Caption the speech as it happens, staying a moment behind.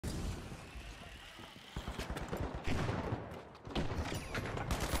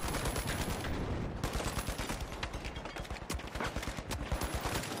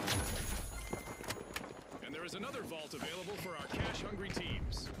spots available for our cash-hungry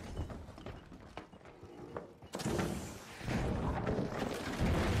teams.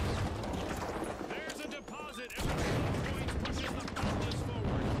 There's a deposit. Every point pushes the boundless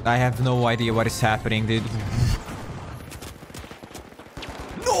forward. I have no idea what is happening, dude.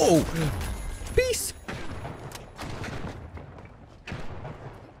 No! Peace!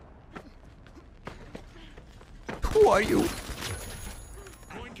 Who are you?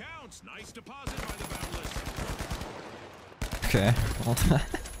 Point counts. Nice deposit by the boundless. Okay. Well,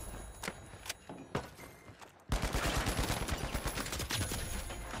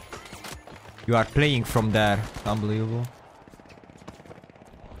 you are playing from there. Unbelievable.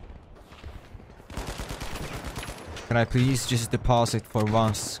 Can I please just deposit for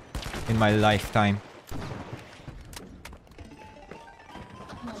once in my lifetime?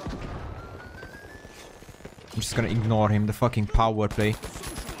 I'm just gonna ignore him. The fucking power play.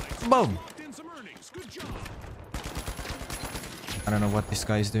 Boom! I don't know what this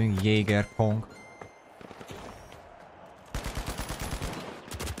guy is doing. Jaeger Kong.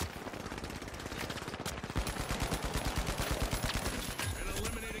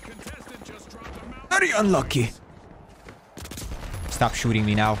 Very unlucky. Stop shooting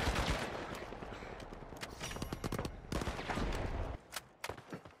me now.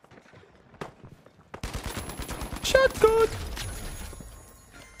 Shotgun.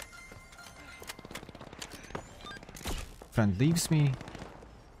 Friend leaves me.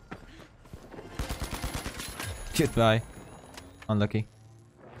 Goodbye. Unlucky.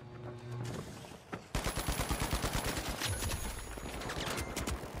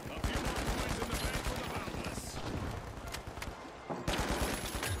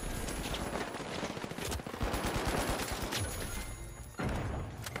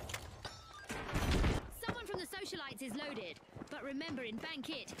 Is loaded, but remember in bank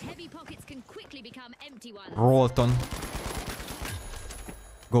it, heavy pockets can quickly become empty ones. Rolton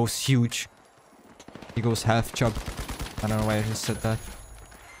goes huge. He goes half chub. I don't know why I just said that.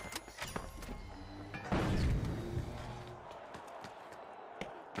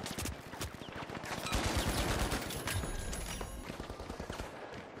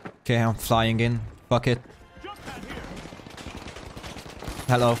 Okay, I'm flying in. Fuck it.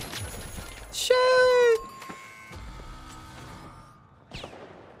 Hello. Shit!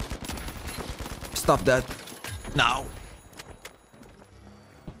 Stop that. Now.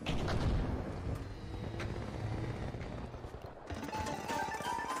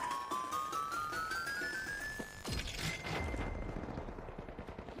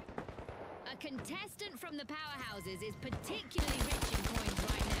 A contestant from the powerhouses is particularly rich in coins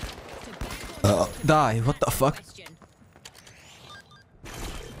right now. To back or Die. What the fuck? question.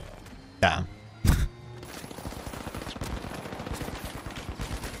 Damn.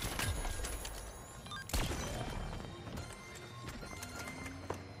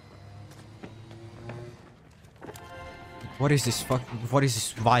 What is this fuck? What is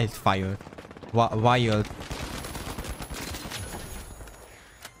this wildfire? Wild.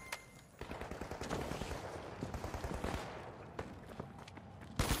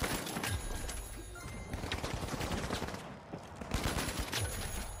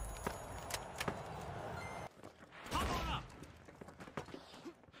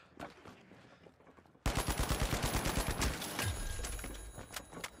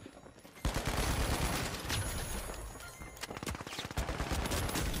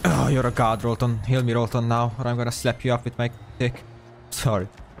 Oh, you're a god, Rolton. Heal me, Rolton, now, or I'm gonna slap you up with my dick. Sorry.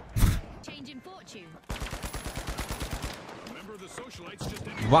 Change in fortune.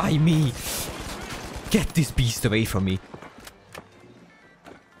 Why me? Get this beast away from me.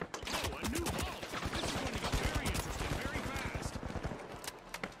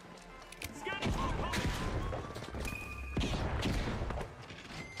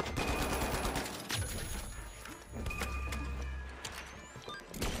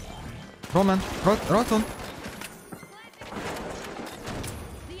 Roman, Roton.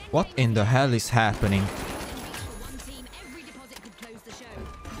 What in the hell is happening?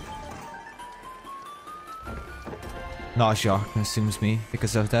 Nausea consumes me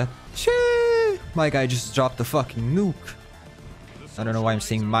because of that. Shit! My guy just dropped the fucking nuke. I don't know why I'm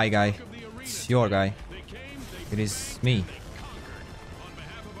saying my guy. It's your guy. It is me.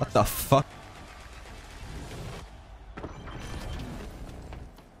 What the fuck?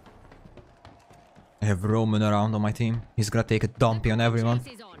 I have Roman around on my team. He's gonna take a dumpy on everyone.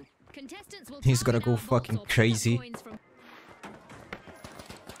 He's gonna go fucking crazy.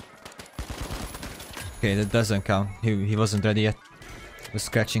 Okay, that doesn't count. He wasn't ready yet. He was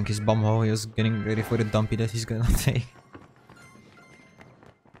scratching his bumhole. He was getting ready for the dumpy that he's gonna take.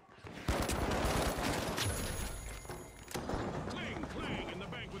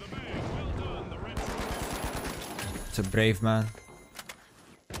 a brave man.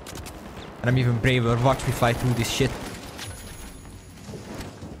 And I'm even braver. Watch me fight through this shit.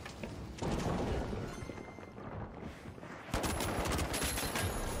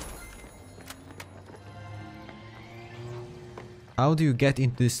 How do you get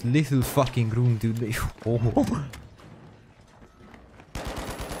into this little fucking room, dude? Oh.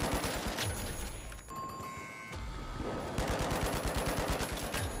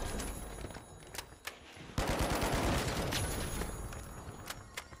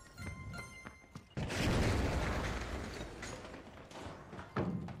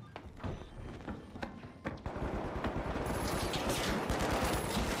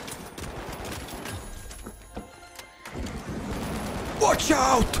 Watch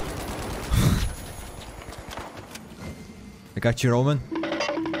out! I got you, Roman.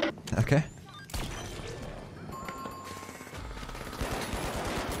 Okay.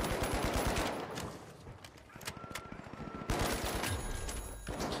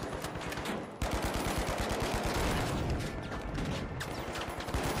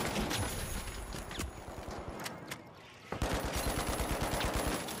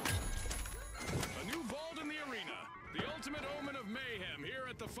 A new vault in the arena. The ultimate omen of mayhem here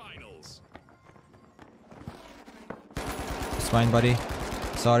at the finals. It's fine, buddy.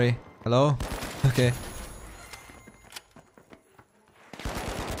 Sorry. Hello? Okay.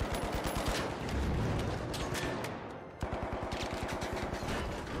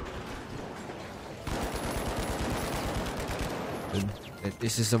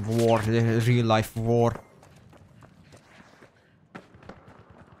 This is a war, a real life war.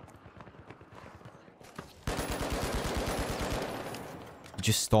 You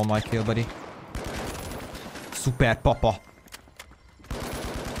just stole my kill, buddy. Super papa.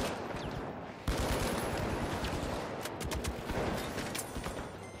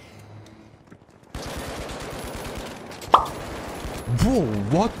 Whoa,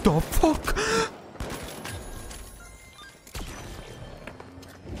 what the fuck?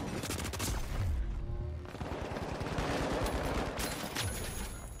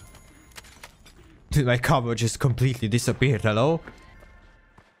 Dude, my cover just completely disappeared. Hello?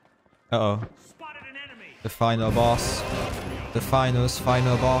 Uh-oh. The final boss. The final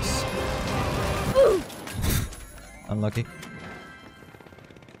boss. Unlucky.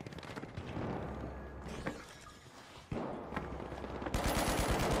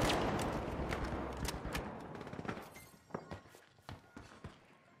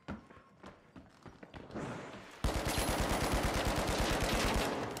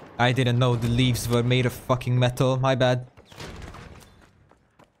 I didn't know the leaves were made of fucking metal. My bad.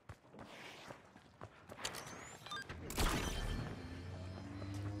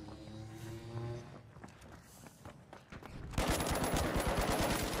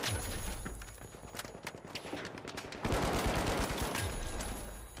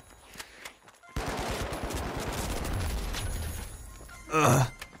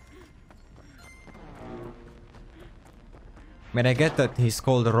 I mean, I get that he's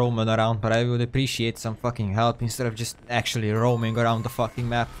called Roman around, but I would appreciate some fucking help instead of just actually roaming around the fucking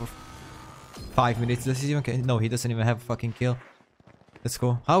map for 5 minutes. Does he even no, he doesn't even have a fucking kill. Let's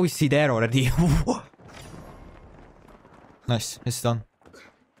go. How is he there already? Nice, it's done.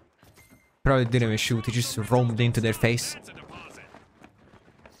 Probably didn't even shoot, he just roamed into their face. That's a deposit.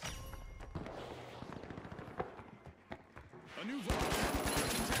 A new vault.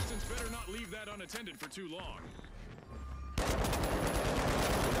 Contestants better not leave that unattended for too long.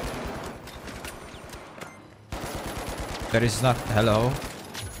 There is not. Hello.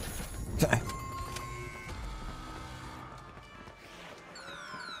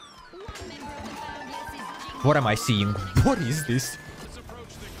 What am I seeing? What is this?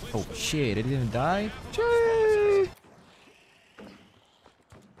 Oh shit, it didn't die? Shit.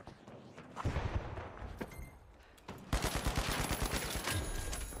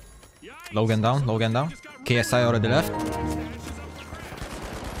 Logan down, Logan down. KSI already left. Hold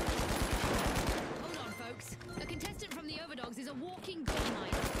on, folks. A contestant from the Overdogs is a walking god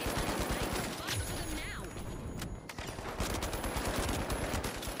knight. Bust for them now.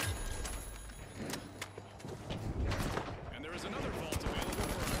 And there is another vault available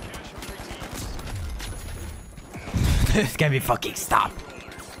for our cash-hungry teams. This can be fucking stop.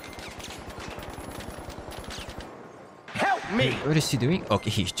 Help me! What is he doing? Okay,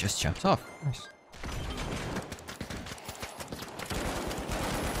 he just jumps off. Nice.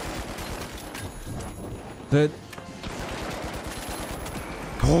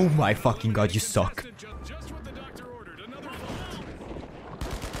 Oh my fucking god, you suck. Just what the doctor ordered. Another vault.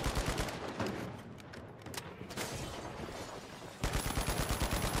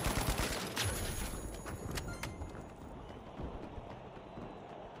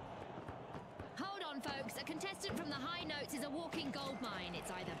 contestant from the high notes is a walking gold mine. It's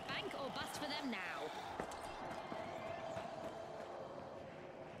either bank or bust for them now.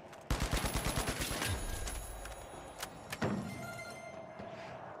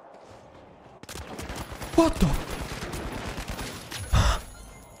 What the?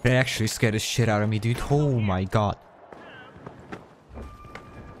 They actually scared the shit out of me, dude. Oh my god.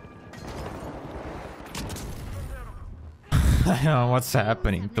 I don't know what's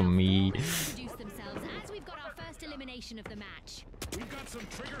happening to me. Introduce themselves as we've got our first elimination of the match.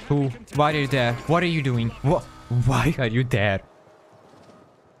 Who? Why are you there? What are you doing? What? Why are you there?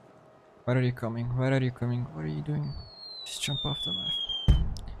 Where are you coming? Where are you coming? What are you doing? Just jump off the left.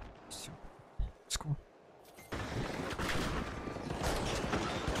 Just jump. It's cool.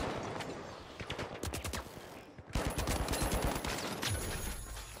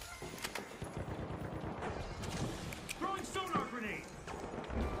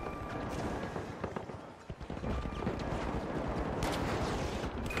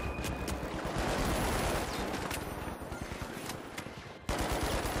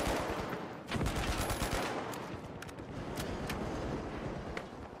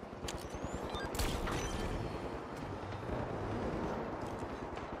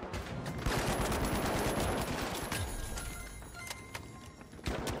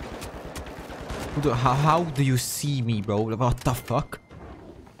 How do you see me, bro? What the fuck?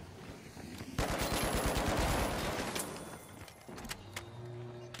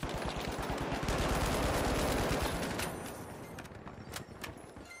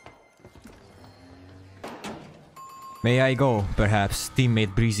 May I go, perhaps?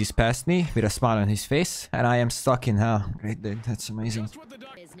 Teammate breezes past me with a smile on his face, and I am stuck in hell. Great, dude. That's amazing.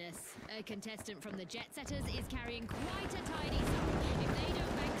 Business. A contestant from the Jet Setters is carrying quite a tidy sum. If they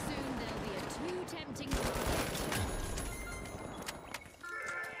don't bank soon, there'll be a too tempting.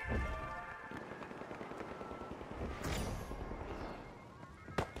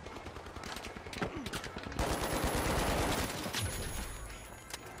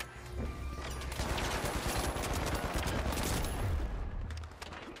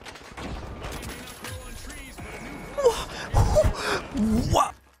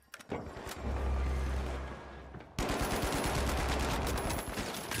 What?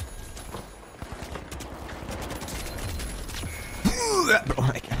 Bro,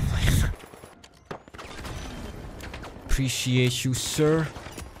 I can't. Appreciate you, sir.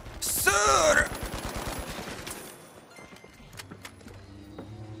 Sir!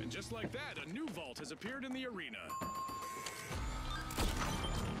 And just like that, a new vault has appeared in the arena.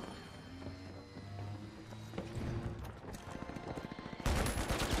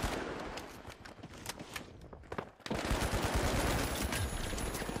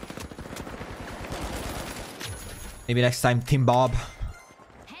 Maybe next time, Tim Bob.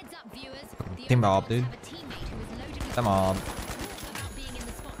 Heads up, viewers. The Tim Bob, dude. have a teammate who is loaded with Come on. about being in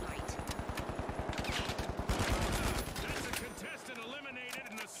the spotlight. That's a contestant eliminated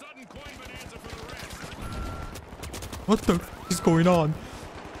and a sudden coin bonanza for the rest. What the f is going on?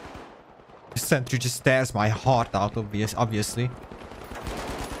 This sentry just stares my heart out, obviously.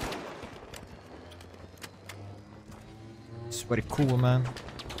 It's very cool, man.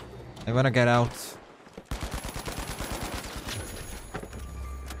 I wanna get out.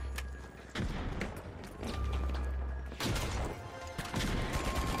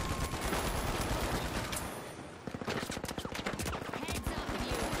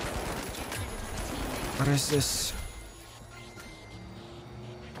 What is this?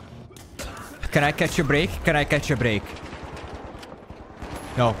 Can I catch a break? Can I catch a break?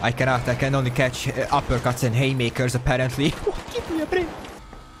 No, I cannot. I can only catch uppercuts and haymakers, apparently. Give me a break.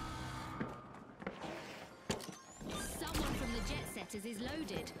 Someone from the Jet Setters is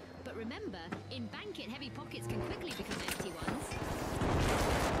loaded. But remember, in Bank It, heavy pockets can quickly become empty ones.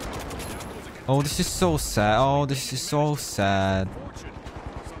 Oh, this is so sad. Oh, this is so sad.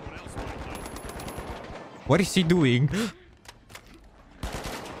 What is he doing?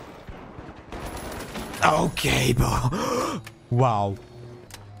 Okay, bro. Wow.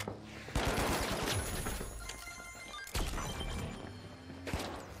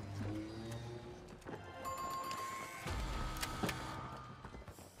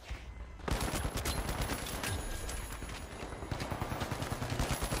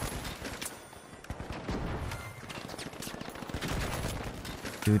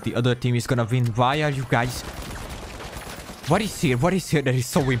 Dude, the other team is gonna win. Why are you guys... What is here? What is here that is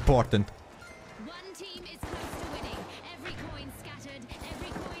so important? One team is close to winning. Every coin scattered,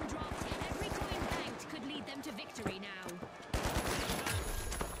 every coin dropped, every coin banked could lead them to victory now.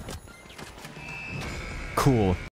 Cool.